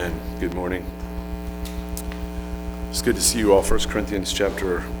Good morning. It's good to see you all. 1 Corinthians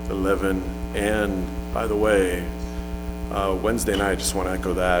chapter 11. And by the way, Wednesday night, I just want to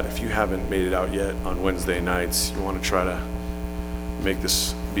echo that. If you haven't made it out yet on Wednesday nights, you want to try to make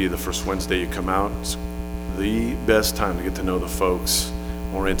this be the first Wednesday you come out. It's the best time to get to know the folks,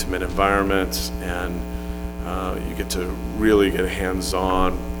 more intimate environment, and you get to really get a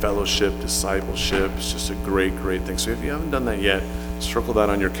hands-on fellowship, discipleship. It's just a great thing. So if you haven't done that yet, circle that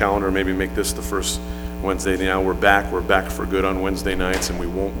on your calendar. Maybe make this the first Wednesday. Now we're back for good on Wednesday nights, and we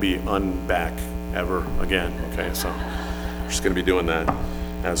won't be unback ever again. Okay, so we're just going to be doing that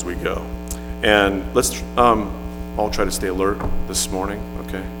as we go. And let's all try to stay alert this morning.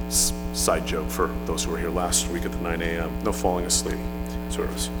 Okay, side joke for those who were here last week at the 9 a.m. No falling asleep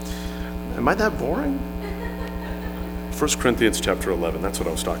service. Am I that boring? 1 Corinthians chapter 11, that's what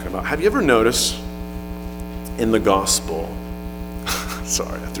I was talking about. Have you ever noticed in the gospel,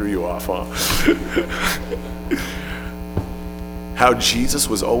 sorry, I threw you off, huh? How Jesus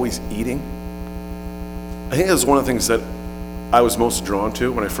was always eating? I think that's one of the things that I was most drawn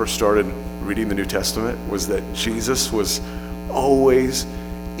to when I first started reading the New Testament, was that Jesus was always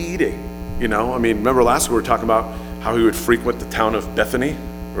eating. You know, I mean, remember last week we were talking about how he would frequent the town of Bethany,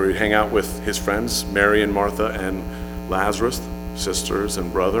 where he'd hang out with his friends, Mary and Martha and Lazarus, sisters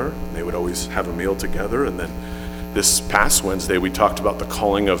and brother. And they would always have a meal together. And then this past Wednesday, we talked about the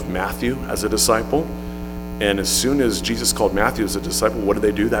calling of Matthew as a disciple. And as soon as Jesus called Matthew as a disciple, what did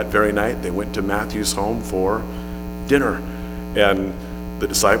they do that very night? They went to Matthew's home for dinner. And the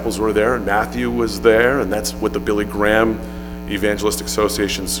disciples were there, and Matthew was there, and that's what the Billy Graham Evangelistic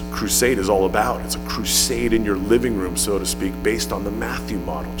Association's crusade is all about. It's a crusade in your living room, so to speak, based on the Matthew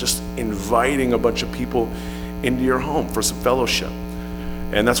model, just inviting a bunch of people into your home for some fellowship.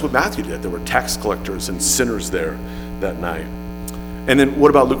 And that's what Matthew did. There were tax collectors and sinners there that night. And then what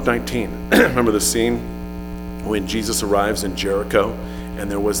about Luke 19? Remember the scene when Jesus arrives in Jericho,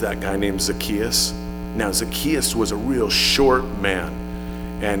 and there was that guy named Zacchaeus? Now, Zacchaeus was a real short man,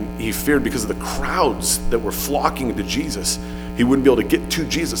 and he feared because of the crowds that were flocking to Jesus, he wouldn't be able to get to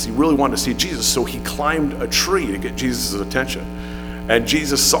Jesus. He really wanted to see Jesus, so he climbed a tree to get Jesus' attention. And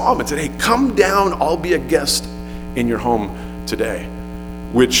Jesus saw him and said, "Hey, come down, I'll be a guest in your home today."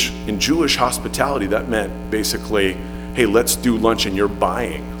 Which in Jewish hospitality, that meant basically, hey, let's do lunch and you're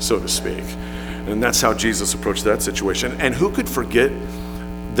buying, so to speak. And that's how Jesus approached that situation. And who could forget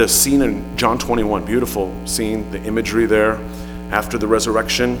the scene in John 21, beautiful scene, the imagery there. After the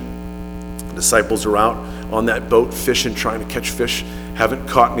resurrection, the disciples are out on that boat fishing, trying to catch fish, haven't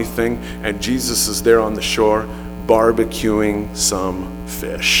caught anything, and Jesus is there on the shore barbecuing some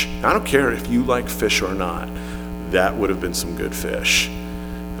fish. I don't care if you like fish or not, that would have been some good fish.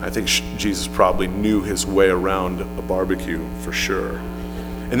 I think Jesus probably knew his way around a barbecue for sure.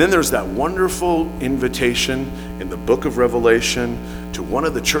 And then there's that wonderful invitation in the book of Revelation to one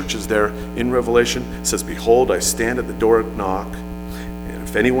of the churches there in Revelation. It says, "Behold, I stand at the door and knock, and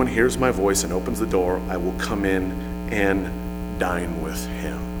if anyone hears my voice and opens the door, I will come in and dine with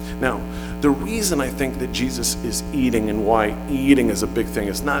him." Now, the reason I think that Jesus is eating and why eating is a big thing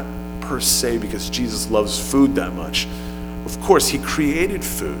is not per se because Jesus loves food that much. Of course, he created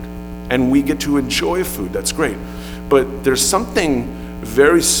food, and we get to enjoy food. That's great. But there's something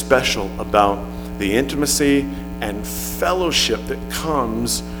very special about the intimacy and fellowship that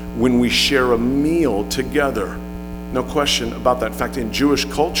comes when we share a meal together. No question about that. In fact, in Jewish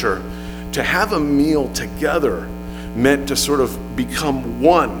culture, to have a meal together meant to sort of become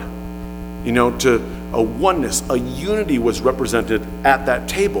one, to a oneness, a unity was represented at that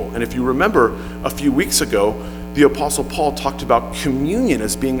table. And if you remember a few weeks ago, the Apostle Paul talked about communion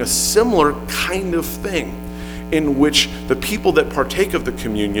as being a similar kind of thing, in which the people that partake of the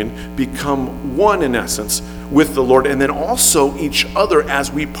communion become one in essence with the Lord, and then also each other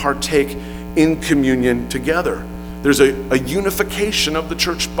as we partake in communion together. There's a unification of the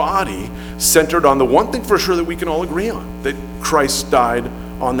church body centered on the one thing for sure that we can all agree on, that Christ died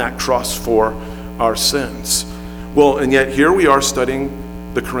on that cross for our sins. Well, and yet here we are studying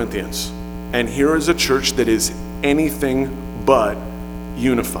the Corinthians, and here is a church that is anything but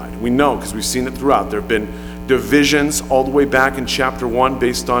unified. We know because we've seen it throughout. There have been divisions all the way back in chapter 1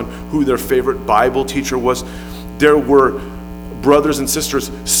 based on who their favorite Bible teacher was. There were brothers and sisters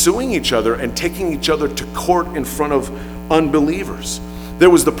suing each other and taking each other to court in front of unbelievers. There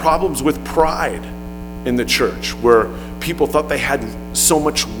was the problems with pride in the church where people thought they had so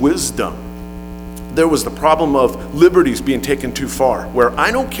much wisdom. There was the problem of liberties being taken too far, where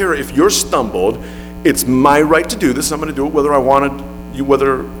I don't care if you're stumbled, it's my right to do this. I'm going to do it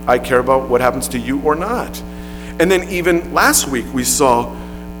whether I care about what happens to you or not. And then even last week we saw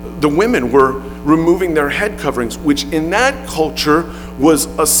the women were removing their head coverings, which in that culture was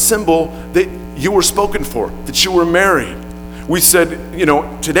a symbol that you were spoken for, that you were married. We said,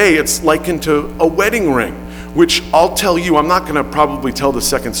 today it's likened to a wedding ring, which I'll tell you, I'm not going to probably tell the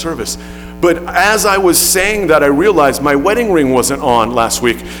second service, but as I was saying that, I realized my wedding ring wasn't on last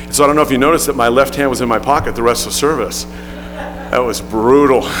week. So I don't know if you noticed that my left hand was in my pocket the rest of the service. That was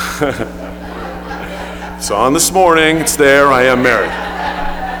brutal. So on this morning, it's there, I am married.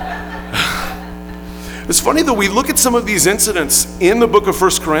 It's funny that we look at some of these incidents in the book of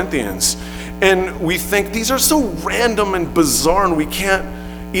 1 Corinthians, and we think these are so random and bizarre, and we can't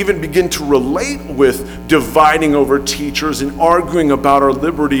even begin to relate with dividing over teachers and arguing about our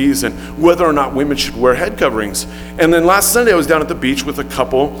liberties and whether or not women should wear head coverings. And then last Sunday I was down at the beach with a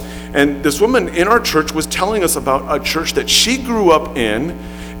couple, and this woman in our church was telling us about a church that she grew up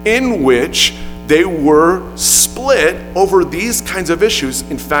in which they were split over these kinds of issues.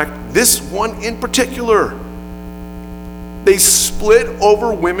 In fact, this one in particular, they split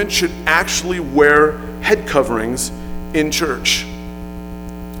over women should actually wear head coverings in church.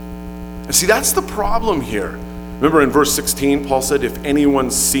 And see, that's the problem here. Remember in verse 16, Paul said, if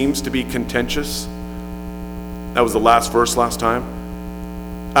anyone seems to be contentious, that was the last verse last time.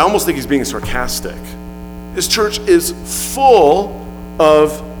 I almost think he's being sarcastic. This church is full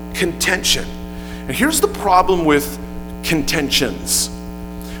of contention. And here's the problem with contentions.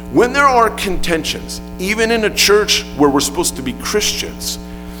 When there are contentions, even in a church where we're supposed to be Christians,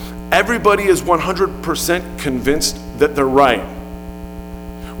 everybody is 100% convinced that they're right.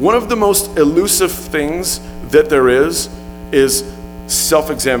 One of the most elusive things that there is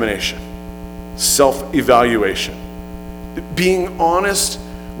self-examination, self-evaluation, being honest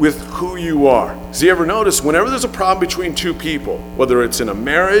with who you are. So you ever notice whenever there's a problem between two people, whether it's in a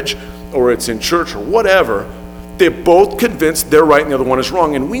marriage or it's in church or whatever, they're both convinced they're right and the other one is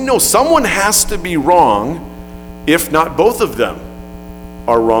wrong. And we know someone has to be wrong, if not both of them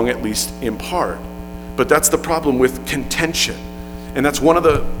are wrong, at least in part. But that's the problem with contention. And that's one of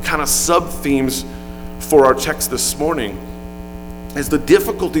the kind of sub-themes for our text this morning, is the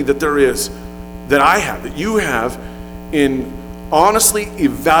difficulty that there is, that I have, that you have, in honestly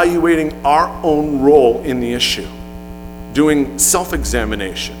evaluating our own role in the issue, doing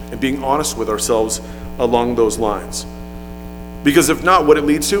self-examination and being honest with ourselves along those lines. Because if not, what it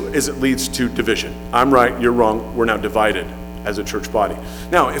leads to is it leads to division. I'm right, you're wrong, we're now divided as a church body.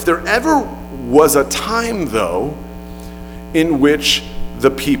 Now, if there ever was a time, though, in which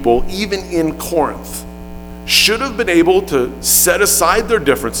the people, even in Corinth, should have been able to set aside their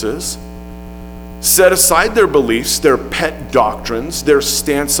differences, set aside their beliefs, their pet doctrines, their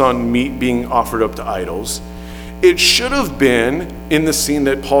stance on meat being offered up to idols, it should have been in the scene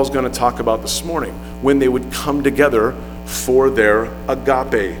that Paul's going to talk about this morning, when they would come together for their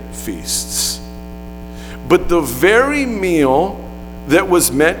agape feasts. But the very meal that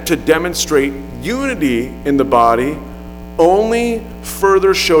was meant to demonstrate unity in the body only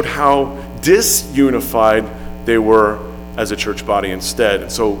further showed how disunified they were as a church body instead.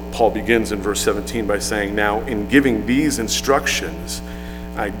 And so Paul begins in verse 17 by saying, now in giving these instructions,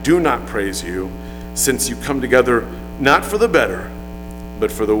 I do not praise you, since you come together not for the better,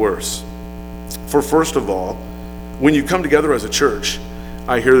 but for the worse. For first of all, when you come together as a church,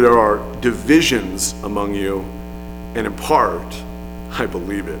 I hear there are divisions among you, and in part, I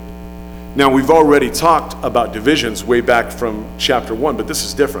believe it. Now, we've already talked about divisions way back from chapter 1, but this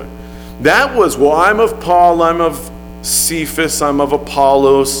is different. That was, well, I'm of Paul, I'm of Cephas, I'm of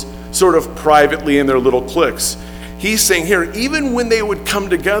Apollos, sort of privately in their little cliques. He's saying here, even when they would come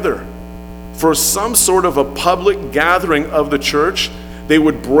together for some sort of a public gathering of the church, they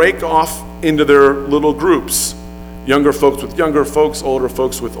would break off into their little groups. Younger folks with younger folks, older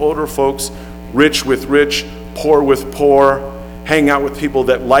folks with older folks, rich with rich, poor with poor, hang out with people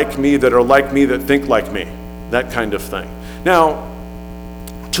that like me, that are like me, that think like me, that kind of thing. Now,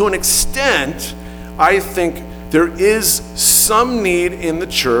 to an extent, I think there is some need in the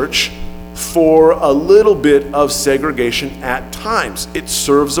church for a little bit of segregation at times. It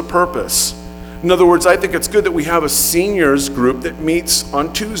serves a purpose. In other words, I think it's good that we have a seniors group that meets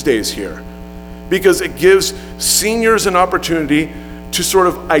on Tuesdays here, because it gives seniors an opportunity to sort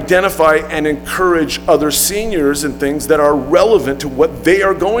of identify and encourage other seniors in things that are relevant to what they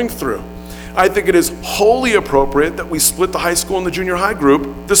are going through. I think it is wholly appropriate that we split the high school and the junior high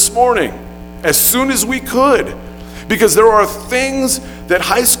group this morning, as soon as we could, because there are things that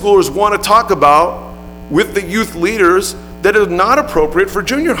high schoolers want to talk about with the youth leaders that are not appropriate for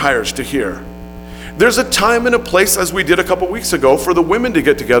junior hires to hear. There's a time and a place, as we did a couple weeks ago, for the women to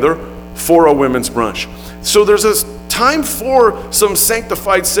get together for a women's brunch. So there's a time time for some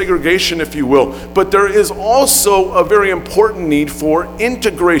sanctified segregation, if you will, but there is also a very important need for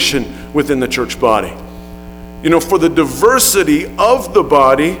integration within the church body. For the diversity of the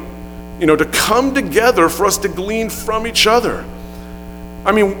body, to come together for us to glean from each other.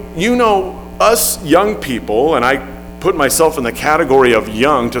 I mean, us young people, and I put myself in the category of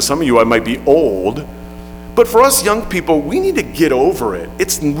young. To some of you, I might be old. But for us young people, we need to get over it.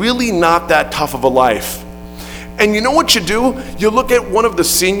 It's really not that tough of a life. And you know what you do? You look at one of the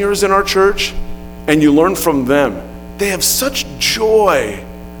seniors in our church, and you learn from them. They have such joy.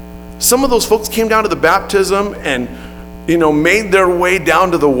 Some of those folks came down to the baptism and, made their way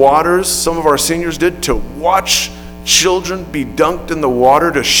down to the waters. Some of our seniors did, to watch children be dunked in the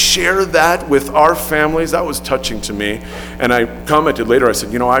water, to share that with our families. That was touching to me. And I commented later, I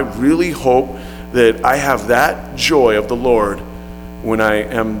said, I really hope that I have that joy of the Lord when I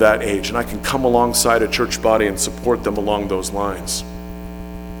am that age, and I can come alongside a church body and support them along those lines.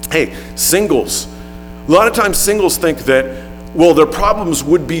 Hey, singles. A lot of times singles think that, their problems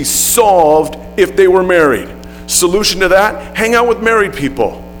would be solved if they were married. Solution to that, hang out with married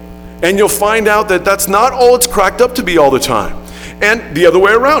people. And you'll find out that that's not all it's cracked up to be all the time. And the other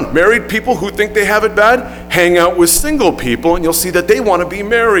way around, married people who think they have it bad, hang out with single people, and you'll see that they want to be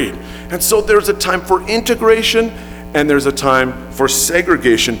married. And so there's a time for integration, and there's a time for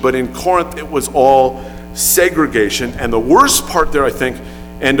segregation. But in Corinth, it was all segregation. And the worst part there, I think,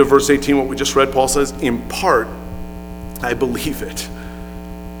 end of verse 18, what we just read, Paul says, in part, I believe it.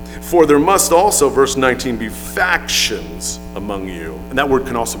 For there must also, verse 19, be factions among you. And that word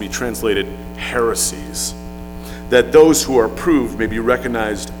can also be translated heresies, that those who are approved may be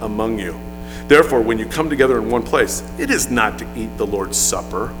recognized among you. Therefore, when you come together in one place, it is not to eat the Lord's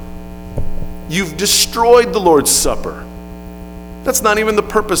Supper. You've destroyed the Lord's Supper. That's not even the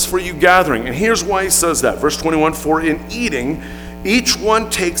purpose for you gathering. And here's why he says that. Verse 21, for in eating, each one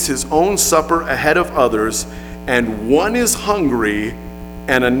takes his own supper ahead of others, and one is hungry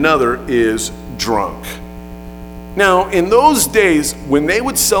and another is drunk. Now, in those days, when they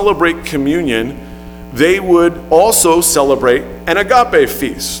would celebrate communion, they would also celebrate an agape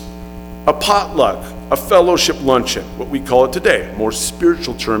feast, a potluck, a fellowship luncheon, what we call it today. A more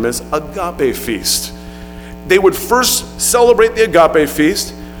spiritual term is agape feast. They would first celebrate the agape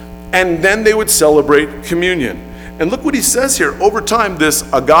feast, and then they would celebrate communion. And look what he says here. Over time, this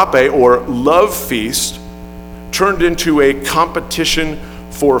agape or love feast turned into a competition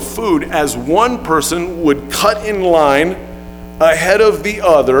for food, as one person would cut in line ahead of the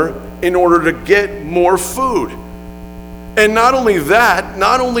other in order to get more food. And not only that,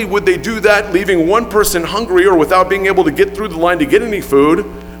 not only would they do that, leaving one person hungry or without being able to get through the line to get any food,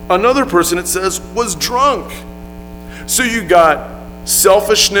 another person, it says, was drunk. So you got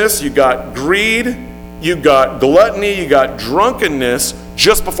selfishness, you got greed, you got gluttony, you got drunkenness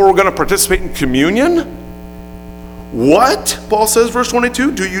just before we're going to participate in communion? What? Paul says, verse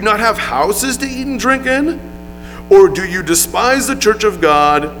 22, do you not have houses to eat and drink in? Or do you despise the church of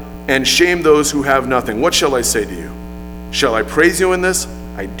God and shame those who have nothing? What shall I say to you? Shall I praise you in this?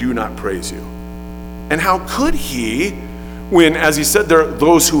 I do not praise you. And how could he, when, as he said, there are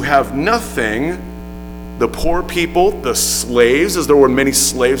those who have nothing, the poor people, the slaves, as there were many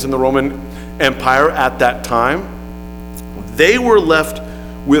slaves in the Roman Empire at that time, they were left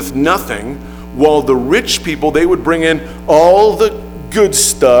with nothing, while the rich people, they would bring in all the good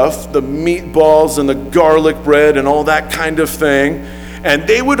stuff, the meatballs and the garlic bread and all that kind of thing, and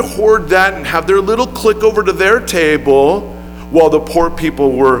they would hoard that and have their little clique over to their table, while the poor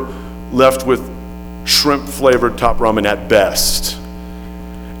people were left with shrimp-flavored top ramen at best.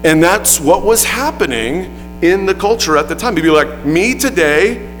 And that's what was happening in the culture at the time. People like me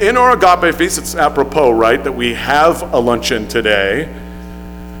today, in our agape feast, it's apropos, right, that we have a luncheon today.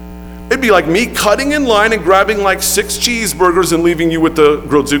 It'd be like me cutting in line and grabbing like 6 cheeseburgers and leaving you with the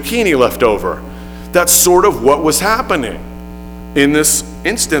grilled zucchini left over. That's sort of what was happening in this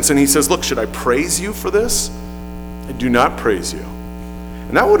instance. And he says, look, should I praise you for this? I do not praise you.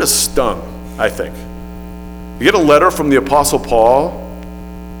 And that would have stung, I think. You get a letter from the Apostle Paul,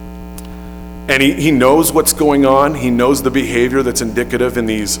 and he knows what's going on. He knows the behavior that's indicative in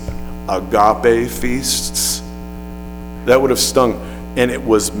these agape feasts. That would have stung. And it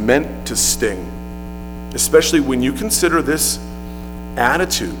was meant to sting, especially when you consider this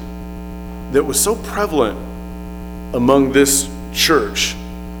attitude that was so prevalent among this church,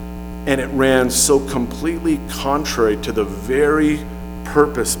 and it ran so completely contrary to the very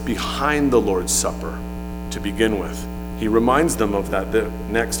purpose behind the Lord's Supper to begin with. He reminds them of that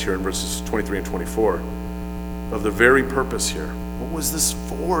next here in verses 23 and 24, of the very purpose here. What was this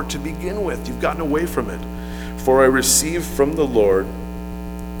for to begin with? You've gotten away from it. For I received from the Lord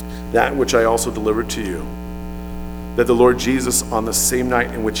that which I also delivered to you, that the Lord Jesus, on the same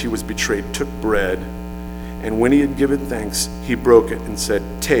night in which he was betrayed, took bread, and when he had given thanks, he broke it and said,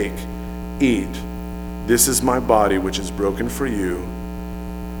 Take, eat. This is my body, which is broken for you.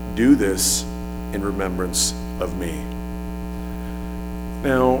 Do this in remembrance of me.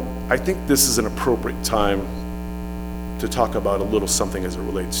 Now, I think this is an appropriate time to talk about a little something as it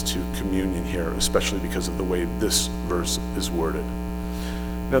relates to communion here, especially because of the way this verse is worded.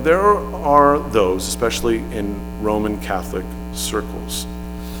 Now, there are those, especially in Roman Catholic circles,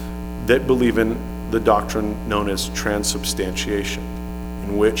 that believe in the doctrine known as transubstantiation,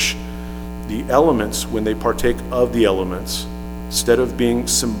 in which the elements, when they partake of the elements, instead of being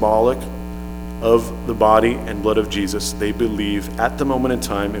symbolic of the body and blood of Jesus, they believe at the moment in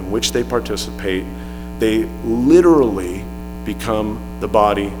time in which they participate, they literally become the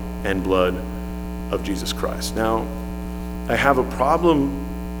body and blood of Jesus Christ. Now, I have a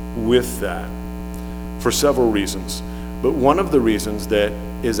problem with that for several reasons, but one of the reasons that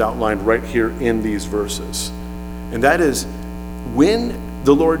is outlined right here in these verses, and that is when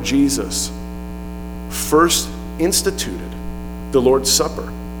the Lord Jesus first instituted the Lord's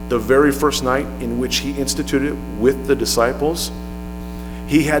Supper, the very first night in which he instituted it with the disciples,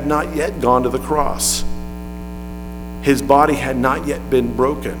 he had not yet gone to the cross. His body had not yet been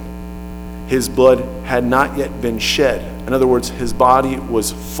broken. His blood had not yet been shed. In other words, his body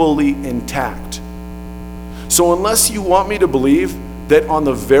was fully intact. So unless you want me to believe that on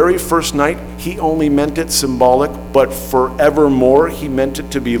the very first night he only meant it symbolic, but forevermore he meant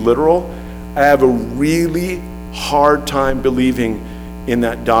it to be literal, I have a really hard time believing in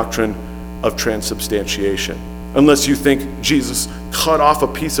that doctrine of transubstantiation. Unless you think Jesus cut off a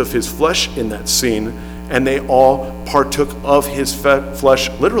piece of his flesh in that scene and they all partook of his flesh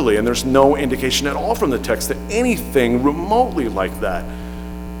literally, and there's no indication at all from the text that anything remotely like that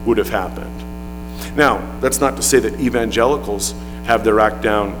would have happened. Now, that's not to say that evangelicals have their act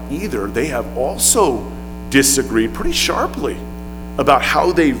down either. They have also disagreed pretty sharply about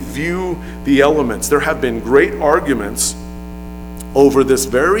how they view the elements. There have been great arguments over this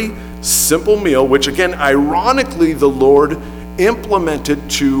very simple meal, which again, ironically, the Lord implemented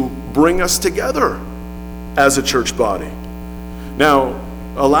to bring us together as a church body. Now,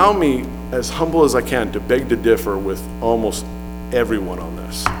 allow me, as humble as I can, to beg to differ with almost everyone on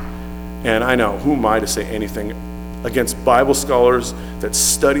this. And I know, who am I to say anything against Bible scholars that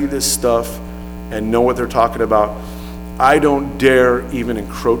study this stuff and know what they're talking about? I don't dare even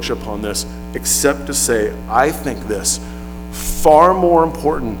encroach upon this, except to say, I think this far more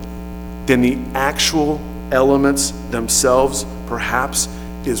important than the actual elements themselves, perhaps,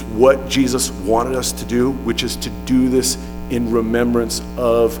 is what Jesus wanted us to do, which is to do this in remembrance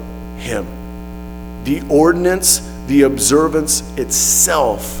of him. The ordinance, the observance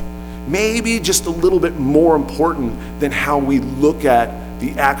itself, may be just a little bit more important than how we look at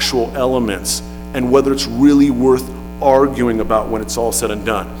the actual elements and whether it's really worth arguing about when it's all said and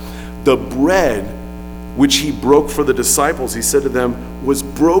done. The bread which he broke for the disciples, he said to them, was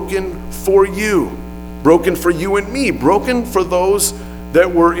broken for you and me, broken for those that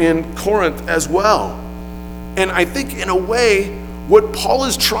were in Corinth as well. And I think in a way, what Paul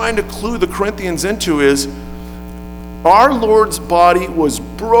is trying to clue the Corinthians into is, our Lord's body was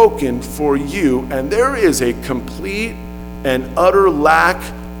broken for you, and there is a complete and utter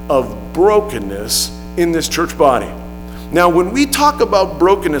lack of brokenness in this church body. Now, when we talk about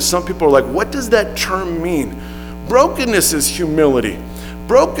brokenness, some people are like, what does that term mean? Brokenness is humility.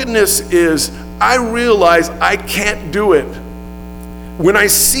 Brokenness is, I realize I can't do it. When I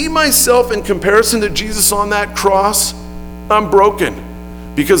see myself in comparison to Jesus on that cross, I'm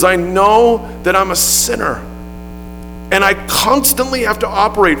broken because I know that I'm a sinner. And I constantly have to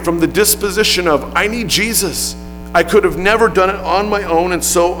operate from the disposition of, I need Jesus. I could have never done it on my own, and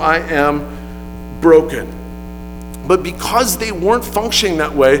so I am broken. But because they weren't functioning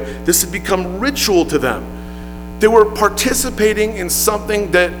that way, this had become ritual to them. They were participating in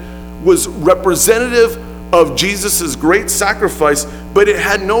something that was representative of Jesus' great sacrifice, but it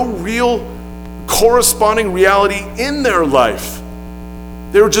had no real corresponding reality in their life.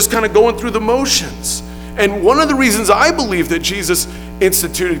 They were just kind of going through the motions. And one of the reasons I believe that Jesus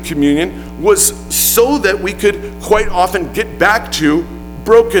instituted communion was so that we could quite often get back to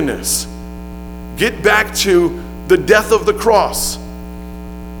brokenness, get back to the death of the cross,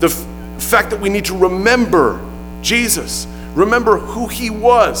 the fact that we need to remember Jesus, remember who he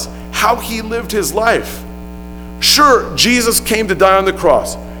was, how he lived his life. Sure, Jesus came to die on the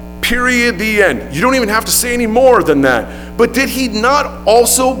cross. Period, the end. You don't even have to say any more than that. But did he not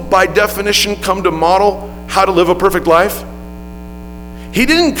also, by definition, come to model how to live a perfect life. He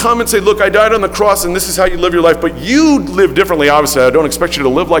didn't come and say, look, I died on the cross and this is how you live your life, but you live differently. Obviously, I don't expect you to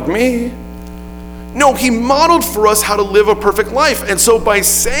live like me. No, he modeled for us how to live a perfect life. And so by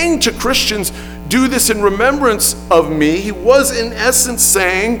saying to Christians, do this in remembrance of me, he was in essence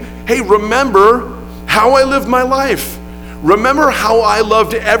saying, hey, remember how I lived my life. Remember how I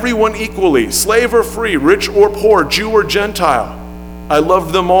loved everyone equally, slave or free, rich or poor, Jew or Gentile. I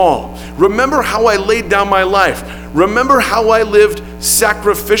loved them all. Remember how I laid down my life. Remember how I lived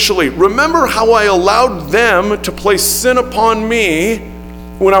sacrificially. Remember how I allowed them to place sin upon me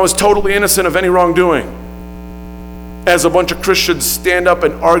when I was totally innocent of any wrongdoing. As a bunch of Christians stand up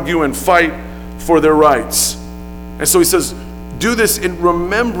and argue and fight for their rights. And so he says, do this in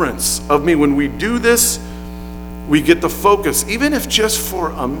remembrance of me. When we do this, we get the focus, even if just for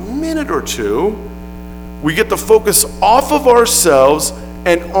a minute or two, we get the focus off of ourselves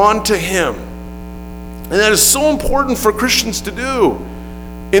and onto him. And that is so important for Christians to do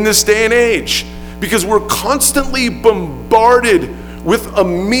in this day and age, because we're constantly bombarded with a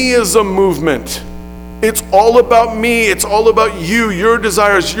meism movement. It's all about me. It's all about you, your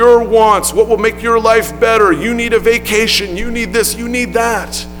desires, your wants, what will make your life better. You need a vacation. You need this. You need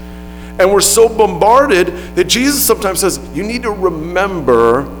that. And we're so bombarded that Jesus sometimes says, you need to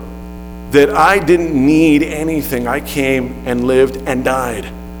remember that I didn't need anything. I came and lived and died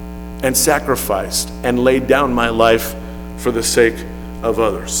and sacrificed and laid down my life for the sake of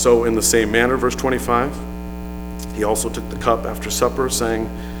others. So in the same manner, verse 25, he also took the cup after supper, saying,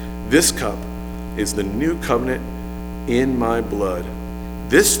 this cup is the new covenant in my blood.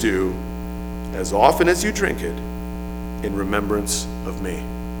 This do as often as you drink it in remembrance of me.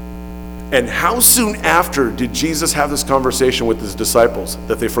 And how soon after did Jesus have this conversation with his disciples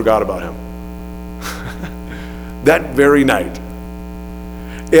that they forgot about him? That very night.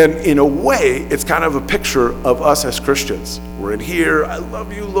 And in a way, it's kind of a picture of us as Christians. We're in here, I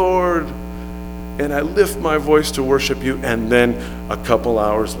love you, Lord, and I lift my voice to worship you, and then a couple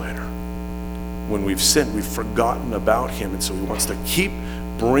hours later, when we've sinned, we've forgotten about him, and so he wants to keep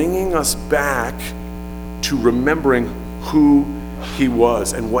bringing us back to remembering who he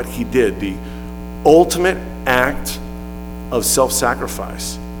was and what he did, the ultimate act of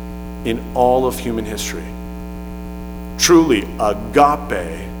self-sacrifice in all of human history. Truly,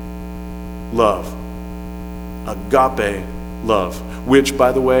 agape love. Agape love. Which,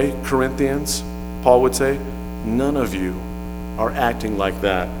 by the way, Corinthians, Paul would say, none of you are acting like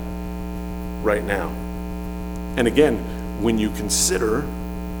that right now. And again, when you consider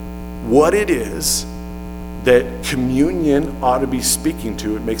what it is that communion ought to be speaking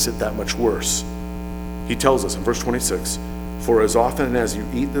to, it makes it that much worse. He tells us in verse 26, for as often as you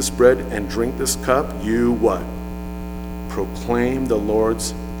eat this bread and drink this cup, you what? Proclaim the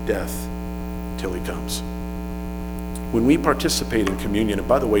Lord's death till he comes. When we participate in communion, and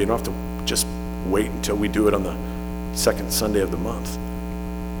by the way, you don't have to just wait until we do it on the second Sunday of the month.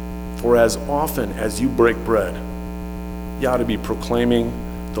 For as often as you break bread, you ought to be proclaiming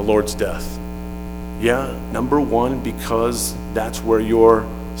the Lord's death. Yeah, number one, because that's where your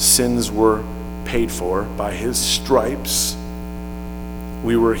sins were paid for. By his stripes,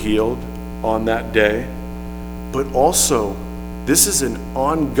 we were healed on that day. But also, this is an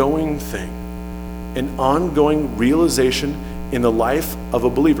ongoing thing, an ongoing realization in the life of a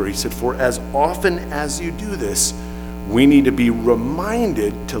believer. He said, for as often as you do this, we need to be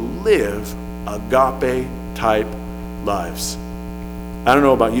reminded to live agape-type lives. I don't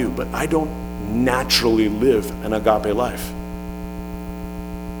know about you, but I don't naturally live an agape life.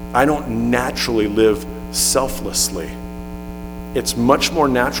 I don't naturally live selflessly. It's much more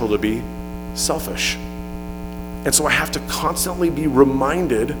natural to be selfish. And so I have to constantly be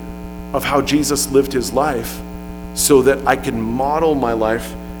reminded of how Jesus lived his life so that I can model my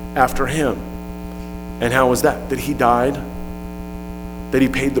life after him. And how was that? That he died, that he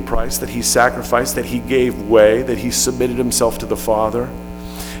paid the price, that he sacrificed, that he gave way, that he submitted himself to the Father.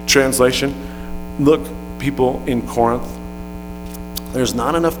 Translation, look, people in Corinth, there's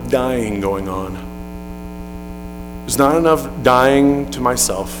not enough dying going on. There's not enough dying to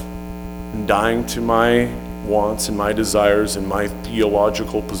myself and dying to my wants and my desires and my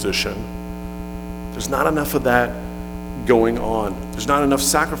theological position. There's not enough of that going on. There's not enough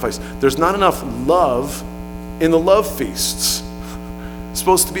sacrifice. There's not enough love in the love feasts. It's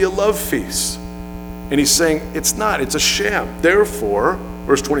supposed to be a love feast. And he's saying it's not, it's a sham. Therefore,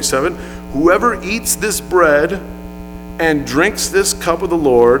 verse 27, whoever eats this bread and drinks this cup of the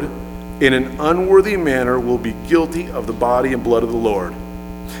Lord in an unworthy manner will be guilty of the body and blood of the Lord.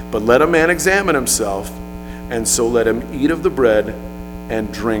 But let a man examine himself, and so let him eat of the bread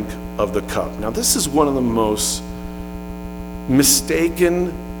and drink of the cup. Now, this is one of the most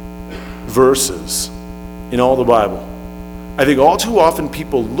mistaken verses in all the Bible. I think all too often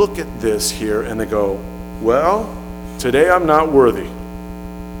people look at this here and they go, well, today I'm not worthy,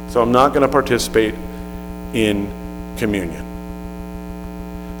 so I'm not going to participate in communion.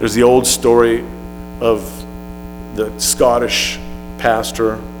 There's the old story of the Scottish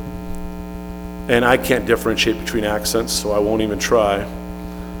pastor, and I can't differentiate between accents, so I won't even try.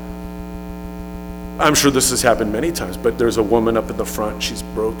 I'm sure this has happened many times, but there's a woman up in the front. She's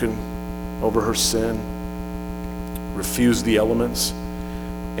broken over her sin, refused the elements,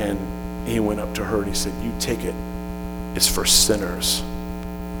 and he went up to her and he said, you take it. It's for sinners.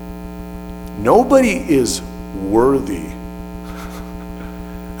 Nobody is worthy.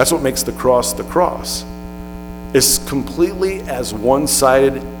 That's what makes the cross the cross. It's completely as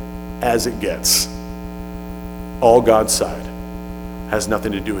one-sided as it gets. All God's side. Has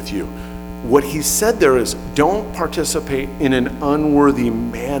nothing to do with you. What he said there is, don't participate in an unworthy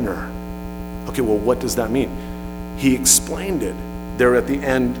manner. Okay, well, what does that mean? He explained it there at the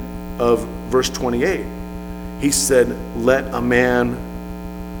end of verse 28. He said, let a man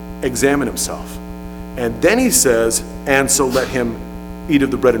examine himself. And then he says, and so let him eat of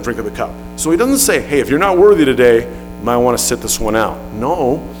the bread and drink of the cup. So he doesn't say, hey, if you're not worthy today, you might want to sit this one out.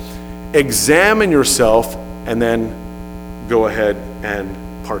 No, examine yourself and then go ahead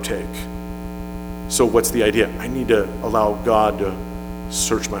and partake. So what's the idea? I need to allow God to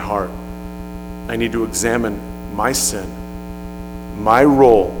search my heart. I need to examine my sin, my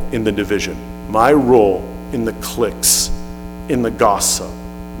role in the division, my role in the cliques, in the gossip,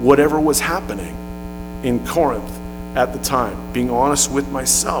 whatever was happening in Corinth at the time, being honest with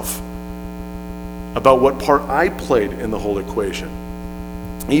myself about what part I played in the whole equation.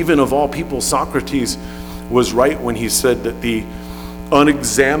 Even of all people, Socrates was right when he said that the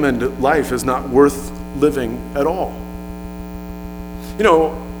unexamined life is not worth living at all. You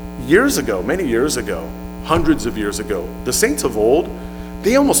know, years ago, many years ago, hundreds of years ago, the saints of old,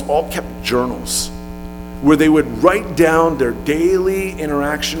 they almost all kept journals where they would write down their daily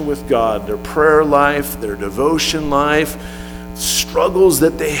interaction with God, their prayer life, their devotion life, struggles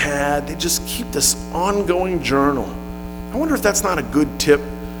that they had. They just keep this ongoing journal. I wonder if that's not a good tip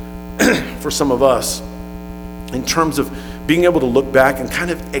for some of us in terms of being able to look back and kind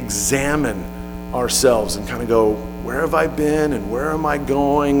of examine ourselves and kind of go, where have I been and where am I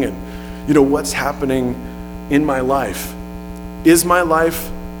going, and what's happening in my life? Is my life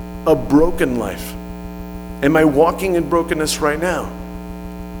a broken life? Am I walking in brokenness right now?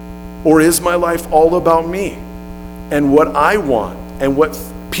 Or is my life all about me and what I want and what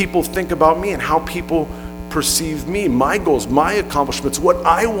people think about me and how people perceive me, my goals, my accomplishments, what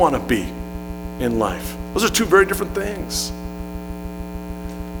I want to be in life? Those are two very different things.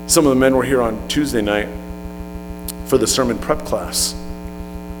 Some of the men were here on Tuesday night for the sermon prep class.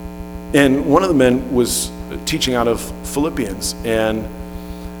 And one of the men was teaching out of Philippians, and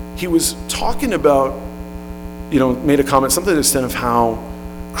he was talking about, made a comment, something to the extent of how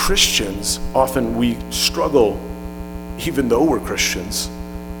Christians, often we struggle, even though we're Christians,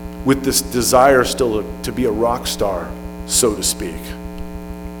 with this desire still to be a rock star, so to speak.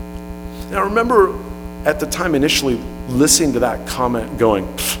 And I remember at the time initially listening to that comment going,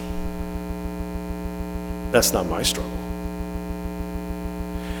 that's not my struggle.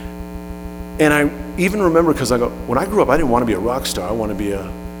 And I even remember, because I go, when I grew up, I didn't want to be a rock star. I want to be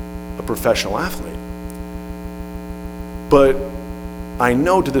a professional athlete. But I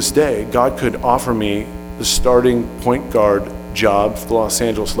know to this day, God could offer me the starting point guard job for the Los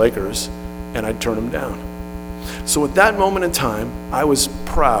Angeles Lakers, and I'd turn him down. So at that moment in time, I was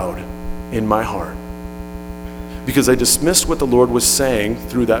proud in my heart, because I dismissed what the Lord was saying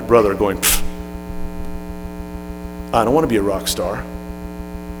through that brother going, I don't want to be a rock star,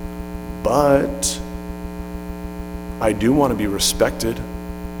 but I do want to be respected,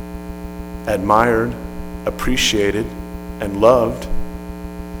 admired, appreciated, and loved,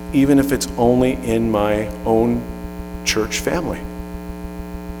 even if it's only in my own church family.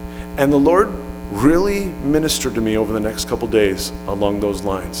 And the Lord really ministered to me over the next couple days along those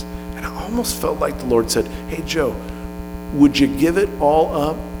lines. And I almost felt like the Lord said, hey, Joe, would you give it all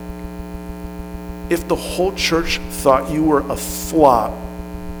up if the whole church thought you were a flop?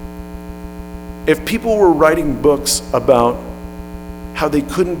 If people were writing books about how they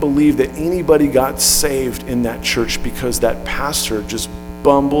couldn't believe that anybody got saved in that church because that pastor just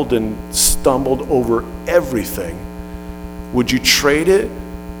bumbled and stumbled over everything, would you trade it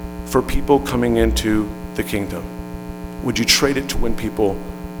for people coming into the kingdom? Would you trade it to win people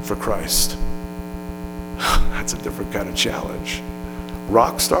for Christ? That's a different kind of challenge.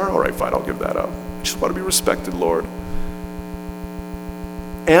 rock star? All right, fine, I'll give that up. I just want to be respected, Lord.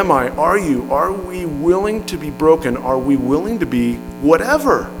 Are we willing to be broken? Are we willing to be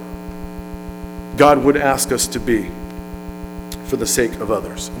whatever God would ask us to be for the sake of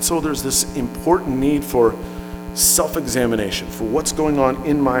others? And so there's this important need for self-examination, for what's going on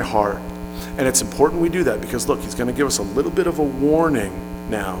in my heart. And it's important we do that because, look, he's going to give us a little bit of a warning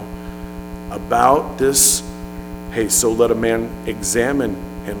now about this, hey, so let a man examine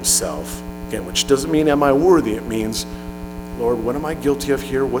himself. Again, which doesn't mean am I worthy? It means, Lord, what am I guilty of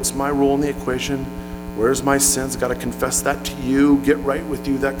here? What's my role in the equation? Where's my sins? Got to confess that to you, get right with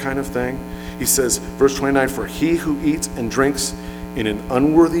you, that kind of thing. He says, verse 29, for he who eats and drinks in an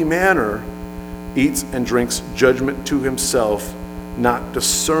unworthy manner eats and drinks judgment to himself, not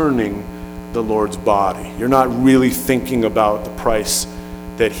discerning the Lord's body. You're not really thinking about the price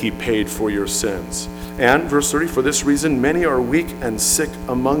that he paid for your sins. And verse 30, for this reason, many are weak and sick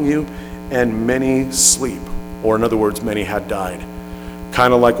among you, and many sleep. Or in other words, many had died.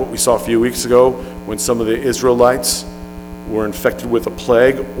 Kind of like what we saw a few weeks ago when some of the Israelites were infected with a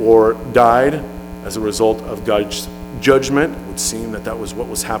plague or died as a result of God's judgment. It would seem that was what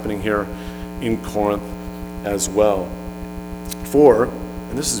was happening here in Corinth as well. For,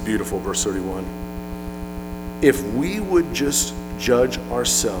 and this is beautiful, verse 31, if we would just judge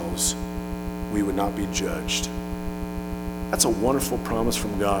ourselves, we would not be judged. That's a wonderful promise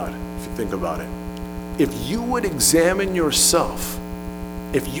from God, if you think about it. If you would examine yourself,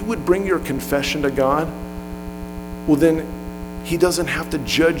 if you would bring your confession to God, well then he doesn't have to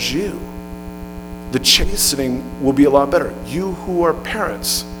judge you. The chastening will be a lot better. You who are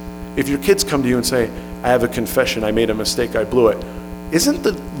parents, if your kids come to you and say, I have a confession, I made a mistake, I blew it, isn't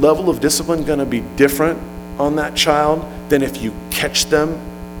the level of discipline going to be different on that child than if you catch them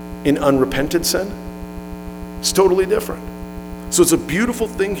in unrepented sin? It's totally different. So it's a beautiful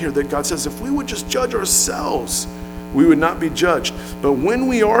thing here that God says, if we would just judge ourselves, we would not be judged. But when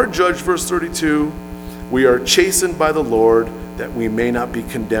we are judged, verse 32, we are chastened by the Lord that we may not be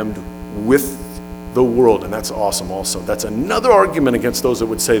condemned with the world. And that's awesome also. That's another argument against those that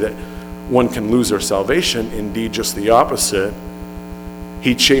would say that one can lose their salvation. Indeed, just the opposite.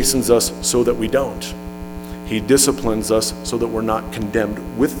 He chastens us so that we don't. He disciplines us so that we're not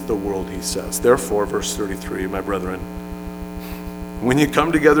condemned with the world, he says. Therefore, verse 33, my brethren, when you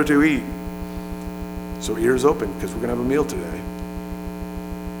come together to eat, so ears open because we're going to have a meal today.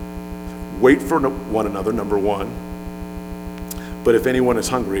 Wait for one another, number one. But if anyone is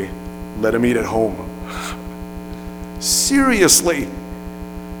hungry, let him eat at home. Seriously.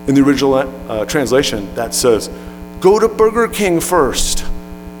 In the original translation, that says, go to Burger King first,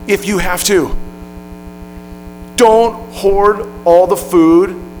 if you have to. Don't hoard all the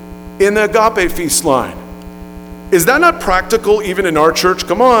food in the agape feast line. Is that not practical even in our church?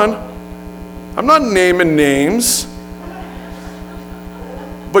 Come on. I'm not naming names.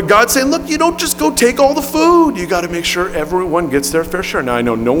 But God's saying, look, you don't just go take all the food. You got to make sure everyone gets their fair share. Now, I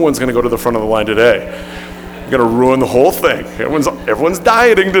know no one's going to go to the front of the line today. You're going to ruin the whole thing. Everyone's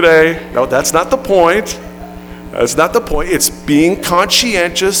dieting today. No, that's not the point. That's not the point. It's being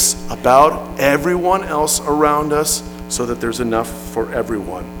conscientious about everyone else around us so that there's enough for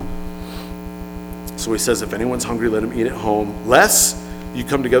everyone. So he says, if anyone's hungry, let him eat at home, lest you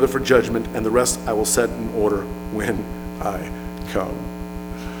come together for judgment, and the rest I will set in order when I come.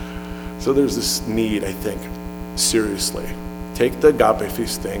 So there's this need, I think, seriously. Take the agape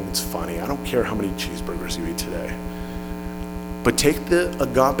feast thing, it's funny. I don't care how many cheeseburgers you eat today. But take the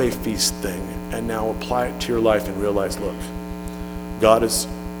agape feast thing and now apply it to your life and realize, look, God is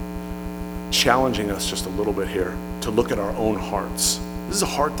challenging us just a little bit here to look at our own hearts. This is a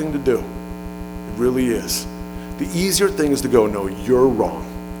hard thing to do. It really is. The easier thing is to go, no, you're wrong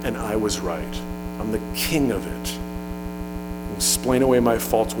and I was right. I'm the king of it. Explain away my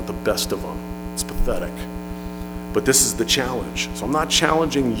faults with the best of them. It's pathetic. But this is the challenge. So I'm not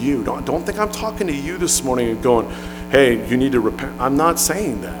challenging you. Don't think I'm talking to you this morning and going, hey, you need to repent. I'm not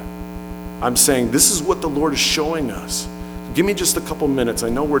saying that. I'm saying this is what the Lord is showing us. Give me just a couple minutes. I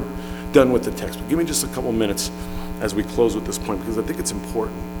know we're done with the text, but give me just a couple minutes as we close with this point, because I think it's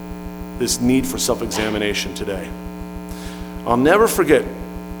important. This need for self-examination today. I'll never forget,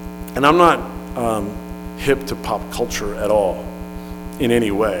 and I'm not hip to pop culture at all in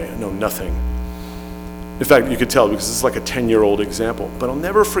any way. I know nothing. In fact, you could tell because it's like a 10-year-old example. But I'll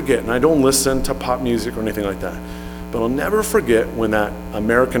never forget, and I don't listen to pop music or anything like that, but I'll never forget when that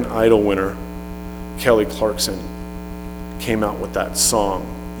American Idol winner, Kelly Clarkson, came out with that song.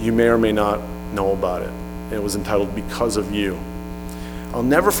 You may or may not know about it. It was entitled Because of You. I'll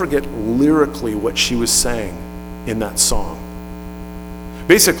never forget lyrically what she was saying in that song.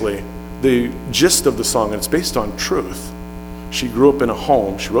 basically, the gist of the song, and it's based on truth. She grew up in a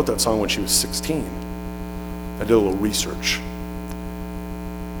home. She wrote that song when she was 16. I did a little research.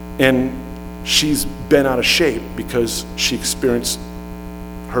 And she's been out of shape because she experienced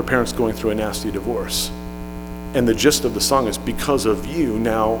her parents going through a nasty divorce. And the gist of the song is, because of you,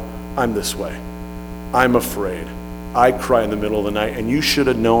 now I'm this way. I'm afraid. I cry in the middle of the night, and you should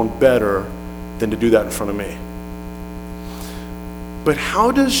have known better than to do that in front of me. But how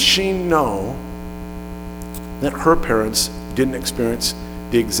does she know that her parents didn't experience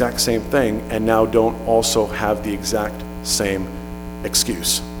the exact same thing and now don't also have the exact same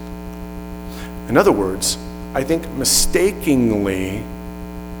excuse? In other words, I think mistakenly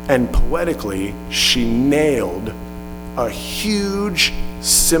and poetically, she nailed a huge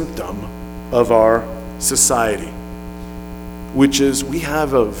symptom of our society, which is we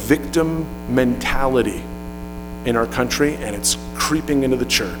have a victim mentality in our country, and it's creeping into the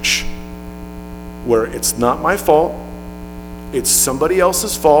church, where it's not my fault, it's somebody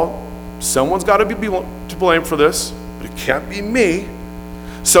else's fault. Someone's got to be to blame for this, but it can't be me.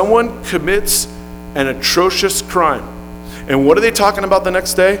 Someone commits an atrocious crime, and what are they talking about the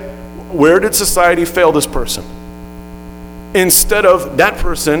next day? Where did society fail this person? Instead of that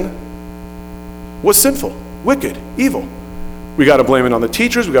person was sinful, wicked, evil. We got to blame it on the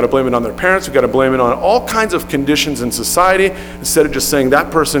teachers, we got to blame it on their parents, we got to blame it on all kinds of conditions in society, instead of just saying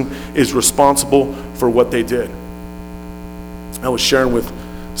that person is responsible for what they did. I was sharing with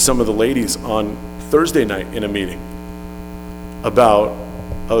some of the ladies on Thursday night in a meeting about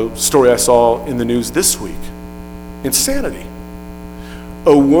a story I saw in the news this week. Insanity.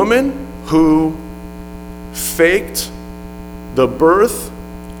 A woman who faked the birth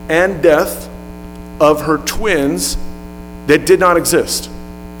and death of her twins that did not exist.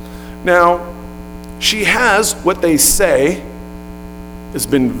 Now, she has what they say has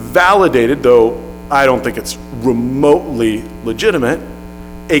been validated, though I don't think it's remotely legitimate,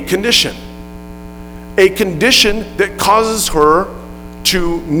 a condition. A condition that causes her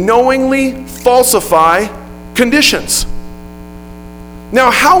to knowingly falsify conditions. Now,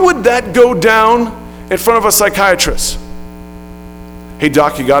 how would that go down in front of a psychiatrist? Hey,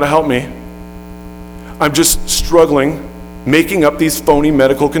 doc, you got to help me. I'm just struggling making up these phony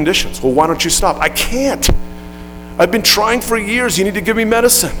medical conditions. Well, why don't you stop? I can't. I've been trying for years. You need to give me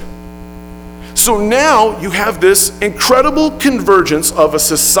medicine. So now you have this incredible convergence of a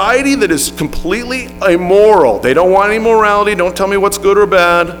society that is completely immoral. They don't want any morality. Don't tell me what's good or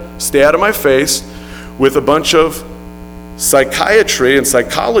bad. Stay out of my face. With a bunch of psychiatry and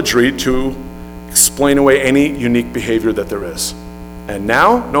psychology to explain away any unique behavior that there is. And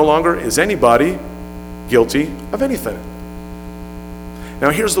now, no longer is anybody guilty of anything. Now,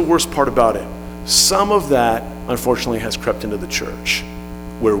 here's the worst part about it. Some of that, unfortunately, has crept into the church,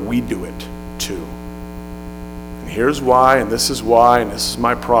 where we do it too. And here's why, and this is why, and this is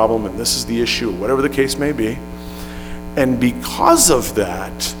my problem, and this is the issue, whatever the case may be. And because of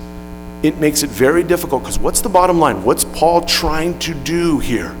that, it makes it very difficult, because what's the bottom line? What's Paul trying to do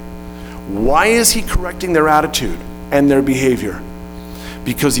here? Why is he correcting their attitude and their behavior?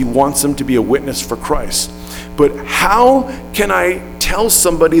 Because he wants them to be a witness for Christ. But how can I tell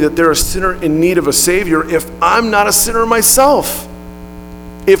somebody that they're a sinner in need of a Savior if I'm not a sinner myself?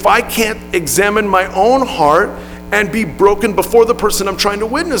 If I can't examine my own heart and be broken before the person I'm trying to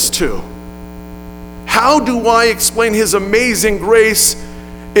witness to? How do I explain his amazing grace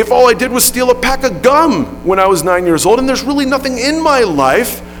if all I did was steal a pack of gum when I was 9 years old, and there's really nothing in my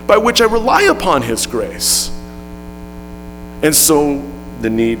life by which I rely upon his grace? And so the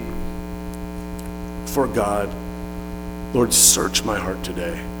need for God, Lord, search my heart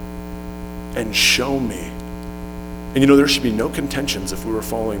today and show me. And you know, there should be no contentions if we were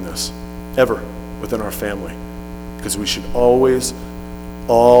following this, ever, within our family, because we should always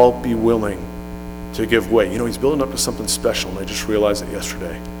all be willing to give way. You know, he's building up to something special, and I just realized it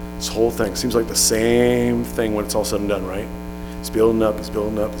yesterday. This whole thing seems like the same thing when it's all said and done, right? He's building up, he's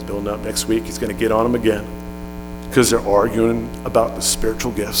building up, he's building up. Next week, he's going to get on them again because they're arguing about the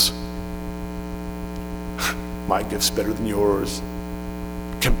spiritual gifts. My gift's better than yours.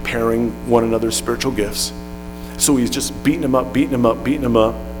 Comparing one another's spiritual gifts. So he's just beating them up, beating them up, beating them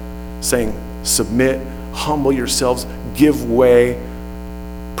up, saying, submit, humble yourselves, give way,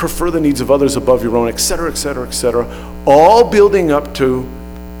 prefer the needs of others above your own, etc., etc., etc., all building up to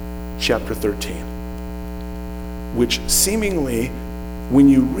chapter 13, which seemingly, when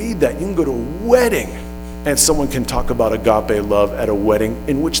you read that, you can go to a wedding and someone can talk about agape love at a wedding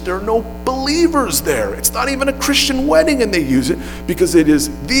in which there are no believers there. It's not even a Christian wedding, and they use it because it is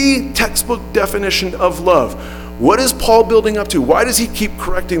the textbook definition of love. What is Paul building up to? Why does he keep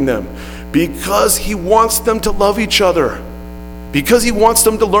correcting them? Because he wants them to love each other. Because he wants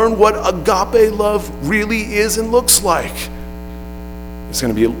them to learn what agape love really is and looks like. It's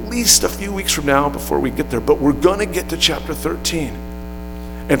going to be at least a few weeks from now before we get there, but we're going to get to chapter 13.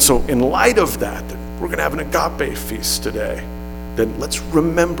 And so in light of that, we're going to have an agape feast today. Then let's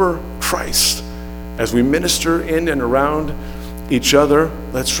remember Christ. As we minister in and around each other,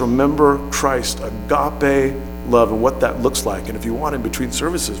 let's remember Christ, agape love, and what that looks like. And if you want, in between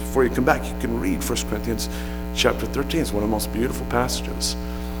services, before you come back, you can read 1 Corinthians chapter 13. It's one of the most beautiful passages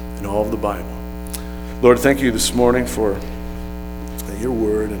in all of the Bible. Lord, thank you this morning for your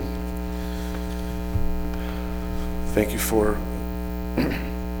word, and thank you for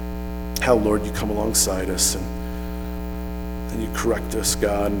how, Lord, you come alongside us and you correct us,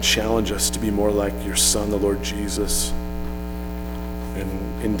 God, and challenge us to be more like your Son, the Lord Jesus.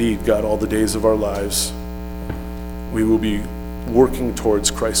 And indeed, God, all the days of our lives, we will be working towards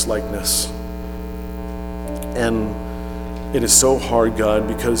Christ-likeness. And it is so hard, God,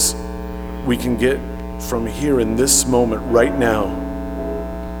 because we can get from here in this moment right now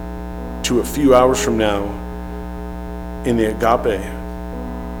to a few hours from now in the agape,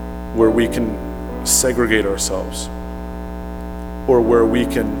 where we can segregate ourselves, or where we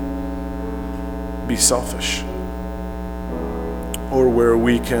can be selfish, or where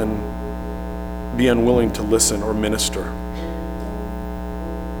we can be unwilling to listen or minister,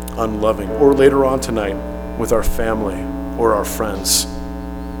 unloving, or later on tonight with our family or our friends,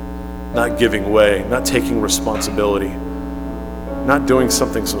 not giving way, not taking responsibility, not doing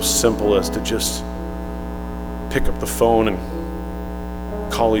something so simple as to just pick up the phone and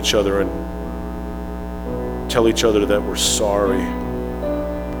call each other and tell each other that we're sorry,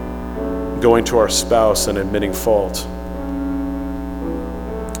 going to our spouse and admitting fault,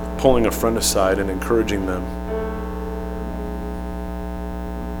 pulling a friend aside and encouraging them,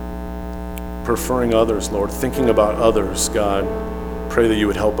 preferring others, Lord, thinking about others, God. Pray that you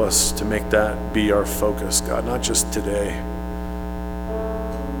would help us to make that be our focus, God, not just today.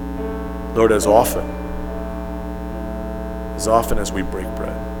 Lord, as often as we break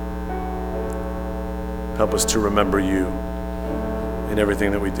bread, help us to remember you in everything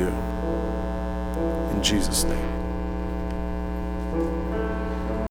that we do. In Jesus' name.